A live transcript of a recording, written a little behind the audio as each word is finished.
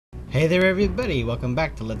Hey there everybody, welcome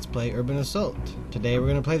back to Let's Play Urban Assault. Today we're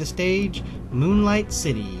going to play the stage Moonlight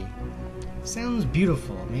City. Sounds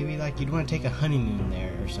beautiful, maybe like you'd want to take a honeymoon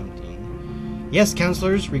there or something. Yes,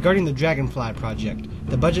 counselors, regarding the Dragonfly project,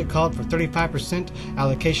 the budget called for 35%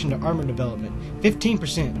 allocation to armor development,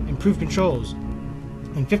 15% improved controls,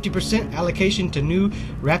 and 50% allocation to new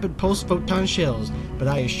rapid pulse photon shells, but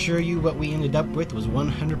I assure you what we ended up with was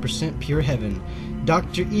 100% pure heaven.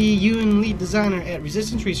 Dr. E. Ewan, lead designer at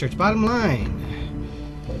Resistance Research. Bottom line.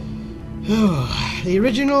 The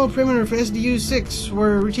original perimeter for SDU-6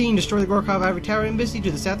 were routine: destroy the Gorkov Ivory Tower Embassy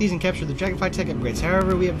to the southeast and capture the Dragonfly tech upgrades.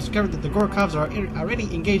 However, we have discovered that the Gorkovs are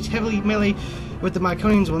already engaged heavily melee with the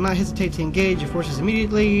Myconians, will not hesitate to engage your forces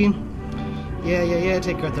immediately. Yeah,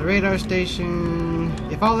 take care of the radar station.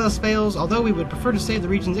 If all else fails, although we would prefer to save the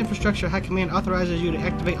region's infrastructure, High Command authorizes you to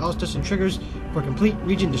activate all Stetson triggers for complete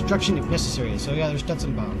region destruction if necessary. So yeah, there's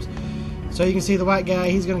Stetson bombs. So you can see the white guy,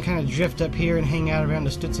 he's going to kind of drift up here and hang out around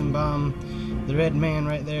the Stetson bomb. The red man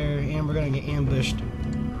right there, and we're going to get ambushed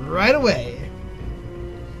right away.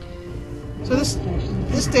 So this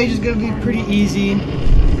stage is going to be pretty easy.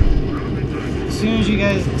 As soon as you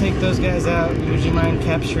guys take those guys out, would you mind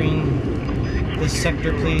capturing this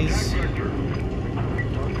sector, please?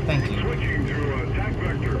 Thank you.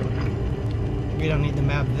 We don't need the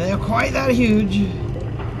map. They're quite that huge.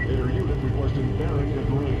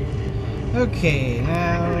 Okay,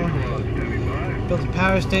 now build a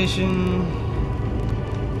power station.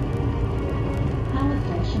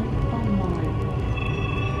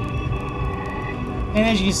 And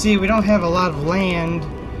as you can see, we don't have a lot of land,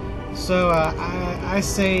 so I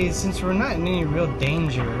say, since we're not in any real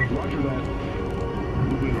danger,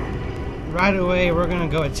 right away we're gonna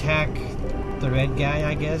go attack the red guy,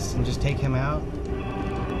 I guess, and just take him out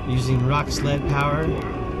using rock sled power.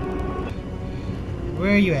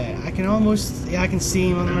 Where are you at? I can almost, yeah, I can see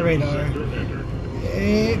him on my radar.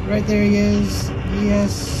 Hey, right there he is.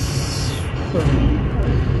 Yes.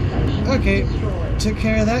 Okay, took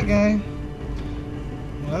care of that guy.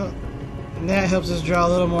 Well, that helps us draw a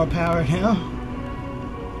little more power now.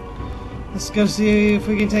 Let's go see if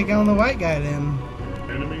we can take on the white guy then.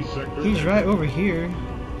 He's right over here.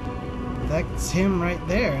 That's him right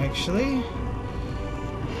there, actually.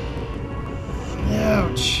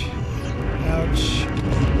 Ouch. Ouch.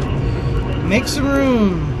 Make some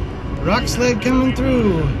room. Rock sled coming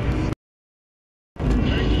through.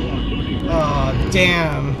 Oh,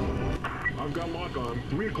 damn. I've got lock on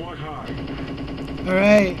 3 o'clock high.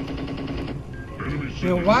 Alright. You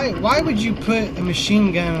know, why would you put a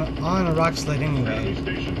machine gun on a rock sled anyway?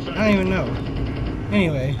 I don't even know.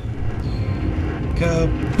 Anyway.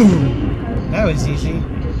 Kaboom! That was easy.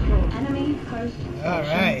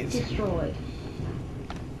 Alright.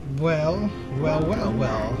 Well.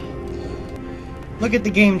 Look at the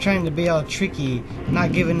game trying to be all tricky,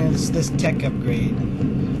 not giving us this tech upgrade.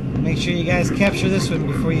 Make sure you guys capture this one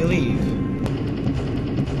before you leave.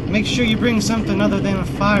 Make sure you bring something other than a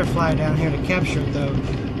Firefly down here to capture it, though,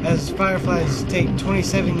 as Fireflies take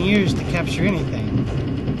 27 years to capture anything.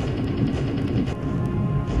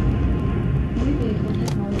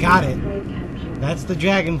 Got it. That's the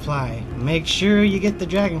Dragonfly. Make sure you get the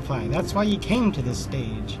Dragonfly. That's why you came to this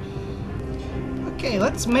stage. Okay,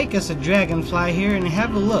 let's make us a Dragonfly here and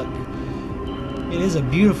have a look. It is a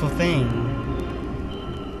beautiful thing.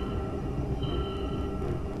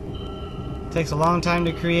 Takes a long time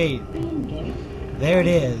to create. There it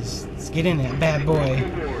is. Let's get in that bad boy.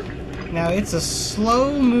 Now, it's a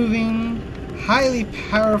slow-moving, highly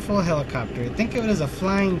powerful helicopter. Think of it as a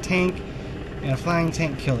flying tank and a flying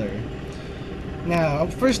tank killer. Now,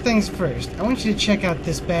 first things first, I want you to check out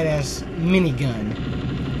this badass minigun.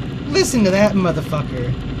 Listen to that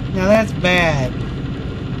motherfucker. Now that's bad.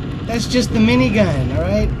 That's just the minigun,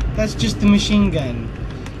 alright? That's just the machine gun.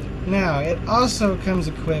 Now, it also comes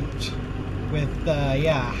equipped with,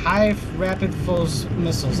 high rapid pulse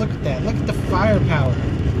missiles. Look at that. Look at the firepower.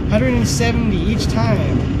 170 each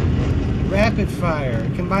time. Rapid fire.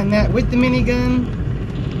 Combine that with the minigun.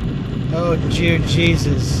 Oh, dear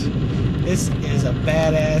Jesus. This is a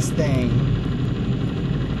badass thing.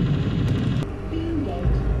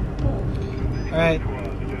 Alright,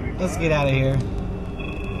 let's get out of here.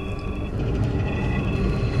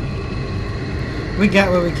 We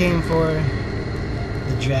got what we came for.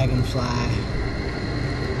 The Dragonfly.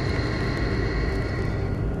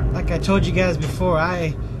 Like I told you guys before,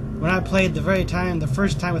 when I played the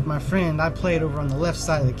first time with my friend, I played over on the left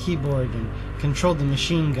side of the keyboard and controlled the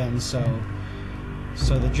machine gun, so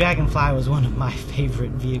the Dragonfly was one of my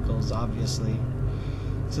favorite vehicles, obviously.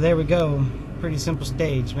 So there we go. Pretty simple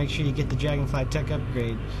stage. Make sure you get the Dragonfly tech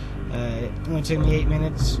upgrade. It only took me 8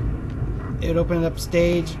 minutes. it would open up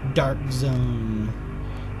stage Dark Zone.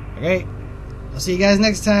 Alright, I'll see you guys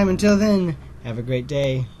next time. Until then, have a great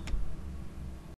day.